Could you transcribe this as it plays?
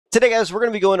Today, guys, we're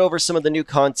going to be going over some of the new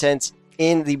content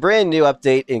in the brand new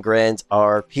update in Grand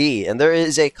RP, and there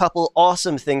is a couple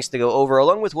awesome things to go over,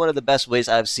 along with one of the best ways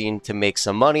I've seen to make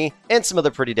some money, and some other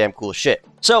pretty damn cool shit.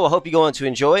 So I hope you go on to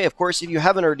enjoy. Of course, if you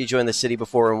haven't already joined the city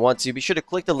before and want to, be sure to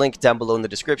click the link down below in the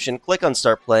description, click on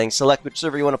Start Playing, select which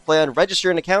server you want to play on,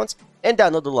 register an account, and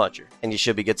download the launcher, and you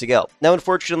should be good to go. Now,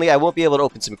 unfortunately, I won't be able to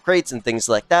open some crates and things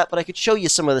like that, but I could show you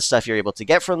some of the stuff you're able to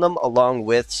get from them, along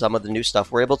with some of the new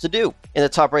stuff we're able to do. In the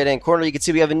top right-hand corner, you can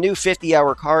see we have a new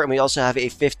 50-hour car, and we also have a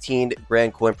 15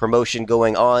 grand coin promotion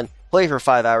going on. Play for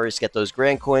 5 hours, get those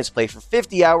grand coins, play for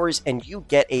 50 hours, and you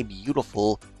get a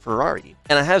beautiful Ferrari.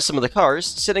 And I have some of the cars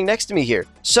sitting next to me here.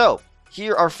 So,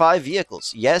 here are 5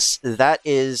 vehicles. Yes, that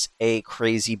is a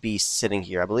crazy beast sitting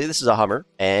here. I believe this is a Hummer,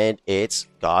 and it's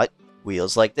got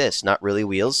wheels like this. Not really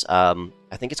wheels. I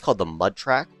think it's called the Mud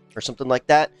Track or something like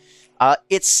that.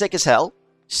 It's sick as hell.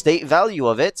 State value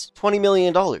of it, $20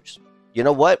 million. You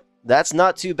know what? That's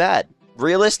not too bad.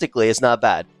 Realistically, it's not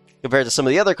bad compared to some of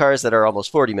the other cars that are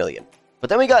almost 40 million. But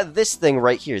then we got this thing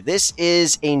right here. This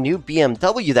is a new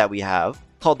BMW that we have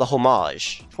called the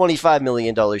Homage. $25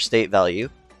 million state value.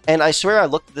 And I swear I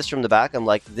looked at this from the back. I'm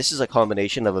like, this is a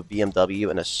combination of a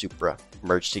BMW and a Supra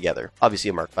merged together.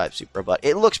 Obviously a Mark V Supra, but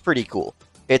it looks pretty cool.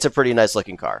 It's a pretty nice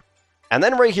looking car. And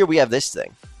then right here we have this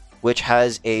thing, which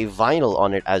has a vinyl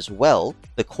on it as well,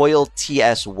 the Coil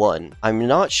TS1. I'm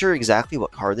not sure exactly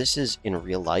what car this is in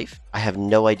real life. I have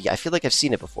no idea. I feel like I've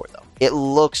seen it before, though. It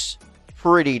looks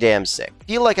pretty damn sick. I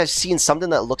feel like I've seen something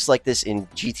that looks like this in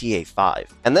GTA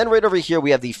 5. And then right over here,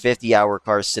 we have the 50-hour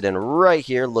car sitting right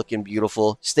here, looking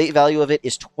beautiful. State value of it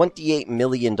is $28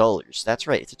 million. That's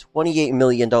right, it's a $28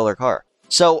 million car.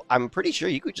 So I'm pretty sure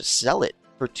you could just sell it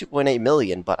for $2.8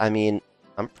 million, but I mean,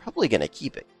 I'm probably going to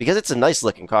keep it because it's a nice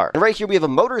looking car. And right here we have a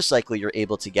motorcycle you're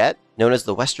able to get, known as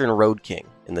the Western Road King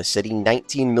in the city,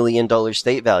 $19 million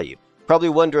state value. Probably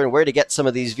wondering where to get some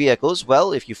of these vehicles.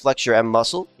 Well, if you flex your M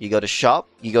muscle, you go to shop,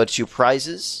 you go to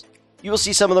prizes, you will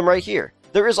see some of them right here.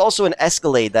 There is also an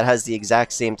Escalade that has the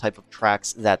exact same type of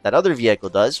tracks that that other vehicle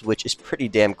does, which is pretty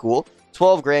damn cool.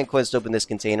 12 grand coins to open this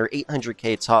container,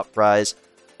 800k top prize,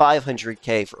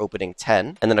 500k for opening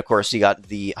 10. And then of course you got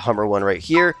the Hummer one right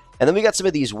here. And then we got some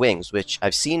of these wings, which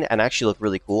I've seen and actually look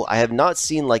really cool. I have not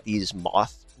seen like these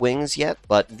moth wings yet,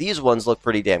 but these ones look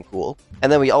pretty damn cool.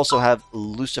 And then we also have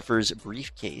Lucifer's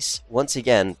briefcase. Once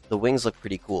again, the wings look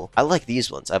pretty cool. I like these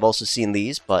ones. I've also seen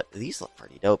these, but these look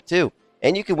pretty dope too.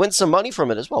 And you can win some money from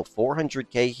it as well.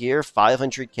 400k here,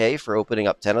 500k for opening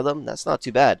up 10 of them. That's not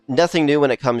too bad. Nothing new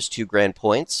when it comes to grand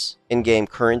points. In-game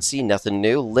currency, nothing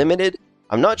new. Limited.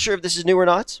 I'm not sure if this is new or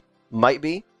not. Might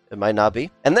be. It might not be.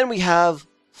 And then we have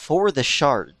for the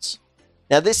shards.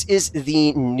 Now this is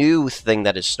the new thing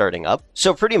that is starting up.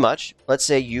 So pretty much, let's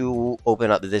say you open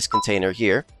up this container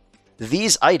here.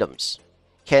 These items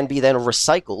can be then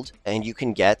recycled and you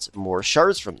can get more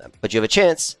shards from them. But you have a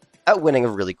chance at winning a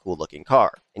really cool looking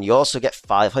car. And you also get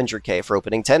 500k for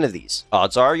opening 10 of these.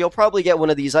 Odds are you'll probably get one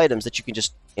of these items that you can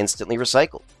just instantly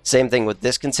recycle. Same thing with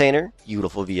this container.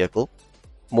 Beautiful vehicle.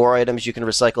 More items you can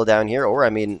recycle down here. Or I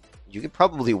mean, you could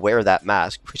probably wear that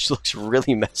mask, which looks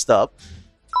really messed up.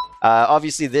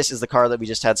 Obviously, this is the car that we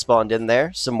just had spawned in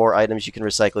there. Some more items you can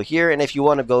recycle here. And if you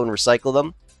want to go and recycle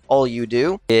them, all you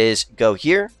do is go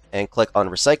here and click on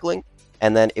recycling.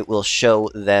 And then it will show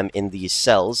them in these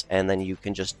cells. And then you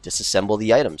can just disassemble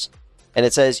the items. And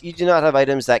it says you do not have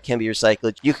items that can be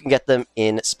recycled. You can get them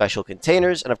in special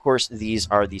containers. And of course, these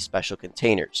are the special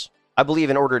containers. I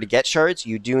believe in order to get shards,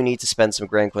 you do need to spend some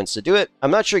grand coins to do it. I'm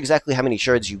not sure exactly how many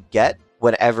shards you get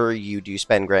whenever you do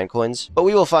spend grand coins, but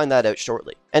we will find that out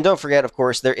shortly. And don't forget, of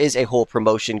course, there is a whole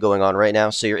promotion going on right now,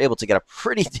 so you're able to get a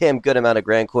pretty damn good amount of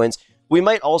grand coins. We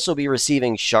might also be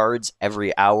receiving shards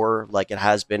every hour, like it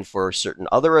has been for certain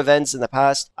other events in the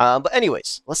past. But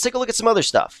anyways, let's take a look at some other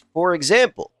stuff. For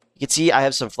example, you can see I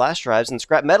have some flash drives and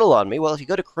scrap metal on me. Well, if you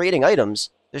go to creating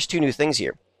items, there's 2 new things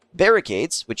here.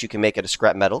 Barricades, which you can make out of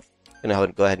scrap metal. I'm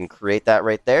gonna go ahead and create that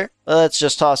right there. Let's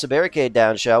just toss a barricade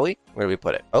down, shall we? Where do we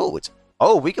put it?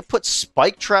 Oh, we could put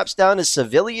spike traps down as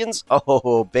civilians?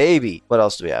 Oh, baby. What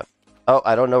else do we have? Oh,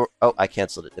 I don't know. Oh, I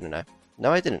canceled it, didn't I?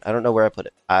 No, I didn't. I don't know where I put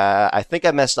it. I think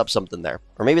I messed up something there.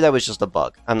 Or maybe that was just a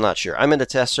bug. I'm not sure. I'm in the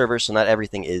test server, so not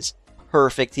everything is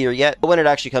perfect here yet. But when it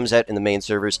actually comes out in the main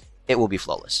servers, it will be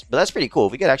flawless. But that's pretty cool.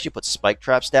 If we could actually put spike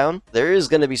traps down, there is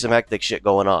going to be some hectic shit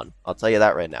going on. I'll tell you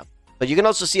that right now. But you can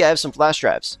also see I have some flash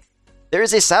drives. There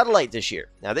is a satellite dish here.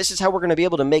 Now, this is how we're going to be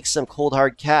able to make some cold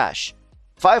hard cash.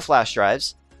 5 flash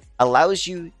drives allows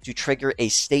you to trigger a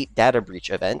state data breach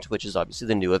event, which is obviously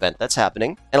the new event that's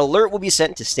happening. An alert will be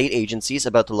sent to state agencies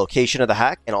about the location of the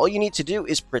hack, and all you need to do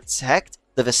is protect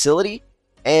the facility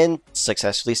and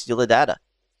successfully steal the data.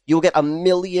 You will get $1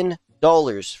 million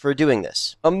for doing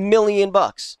this. $1 million.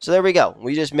 So there we go.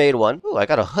 We just made one. Ooh, I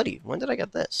got a hoodie. When did I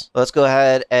get this? Let's go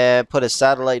ahead and put a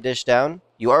satellite dish down.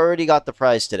 You already got the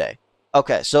prize today.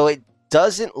 Okay, so it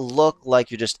doesn't look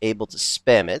like you're just able to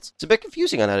spam it. It's a bit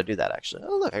confusing on how to do that, actually.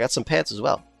 Oh, look, I got some pants as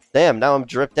well. Damn, now I'm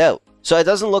dripped out. So it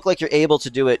doesn't look like you're able to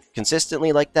do it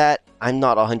consistently like that. I'm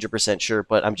not 100% sure,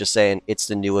 but I'm just saying it's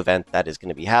the new event that is going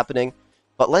to be happening.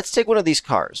 But let's take one of these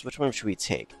cars. Which one should we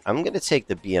take? I'm going to take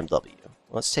the BMW.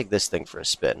 Let's take this thing for a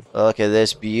spin. Look at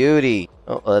this beauty.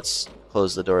 Oh, let's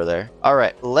close the door there. All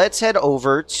right, let's head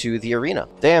over to the arena.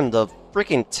 Damn, the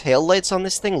freaking taillights on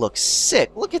this thing look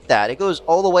sick. Look at that. It goes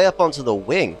all the way up onto the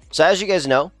wing. So as you guys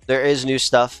know, there is new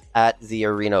stuff at the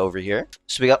arena over here.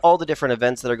 So we got all the different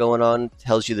events that are going on.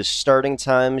 Tells you the starting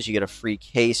times. You get a free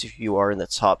case if you are in the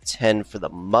top 10 for the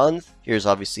month. Here's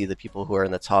obviously the people who are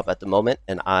in the top at the moment,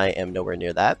 and I am nowhere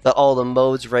near that. Got all the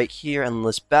modes right here,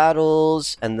 endless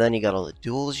battles, and then you got all the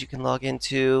duels you can log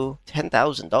into.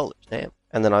 $10,000, damn.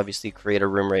 And then obviously create a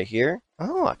room right here.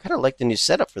 Oh, I kind of like the new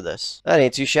setup for this. That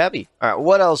ain't too shabby. All right,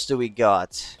 what else do we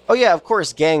got? Oh yeah, of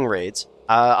course, gang raids.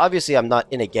 Obviously, I'm not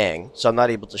in a gang, so I'm not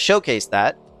able to showcase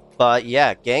that. But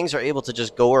yeah, gangs are able to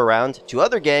just go around to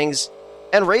other gangs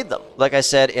and raid them. Like I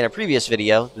said in a previous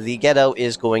video, the ghetto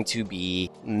is going to be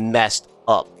messed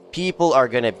up. People are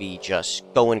going to be just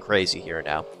going crazy here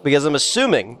now. Because I'm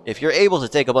assuming if you're able to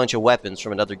take a bunch of weapons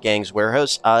from another gang's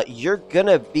warehouse, you're going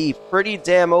to be pretty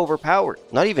damn overpowered.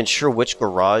 Not even sure which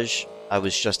garage I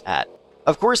was just at.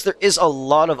 Of course, there is a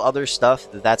lot of other stuff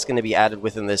that's going to be added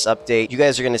within this update. You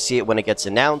guys are going to see it when it gets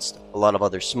announced. A lot of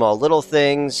other small little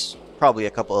things. Probably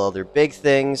a couple other big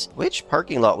things. Which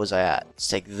parking lot was I at? Let's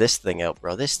take this thing out,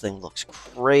 bro. This thing looks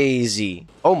crazy.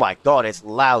 Oh my god, it's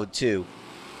loud too.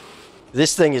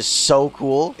 This thing is so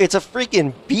cool. It's a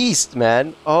freaking beast,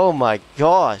 man. Oh my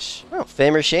gosh. Oh,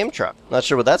 fame or shame truck. Not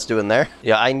sure what that's doing there.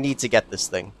 Yeah, I need to get this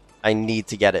thing. I need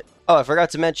to get it. Oh, I forgot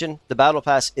to mention, the Battle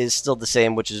Pass is still the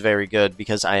same, which is very good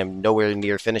because I am nowhere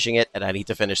near finishing it, and I need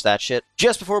to finish that shit.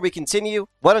 Just before we continue,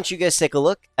 why don't you guys take a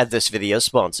look at this video's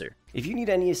sponsor? If you need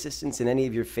any assistance in any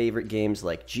of your favorite games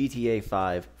like GTA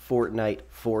 5, Fortnite,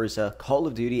 Forza, Call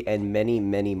of Duty, and many,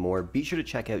 many more, be sure to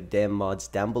check out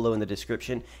Damnmodz down below in the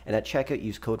description, and at checkout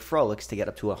use code FROLICKZ to get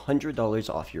up to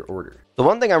 $100 off your order. The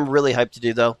one thing I'm really hyped to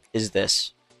do, though, is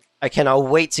this. I cannot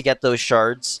wait to get those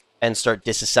shards and start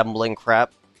disassembling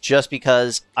crap, just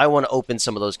because I want to open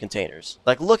some of those containers.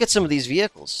 Like, look at some of these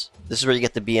vehicles. This is where you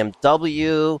get the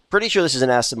BMW. Pretty sure this is an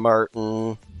Aston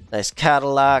Martin. Nice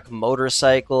Cadillac,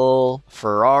 motorcycle,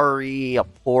 Ferrari, a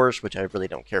Porsche, which I really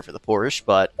don't care for the Porsche,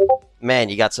 but man,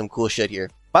 you got some cool shit here.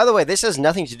 By the way, this has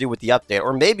nothing to do with the update,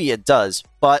 or maybe it does,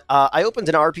 but I opened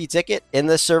an RP ticket in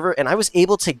this server, and I was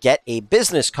able to get a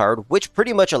business card, which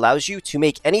pretty much allows you to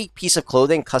make any piece of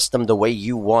clothing custom the way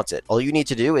you want it. All you need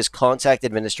to do is contact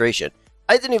administration.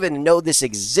 I didn't even know this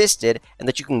existed and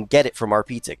that you can get it from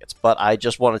RP tickets, but I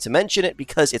just wanted to mention it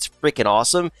because it's freaking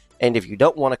awesome, and if you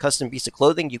don't want a custom piece of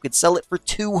clothing, you could sell it for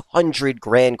 200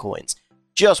 grand coins.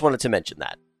 Just wanted to mention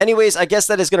that. Anyways, I guess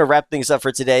that is going to wrap things up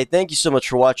for today. Thank you so much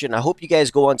for watching. I hope you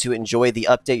guys go on to enjoy the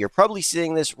update. You're probably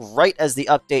seeing this right as the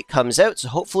update comes out, so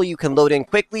hopefully you can load in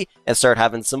quickly and start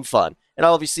having some fun. And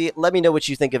obviously, let me know what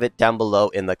you think of it down below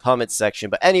in the comments section.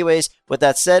 But anyways, with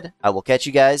that said, I will catch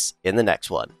you guys in the next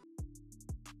one.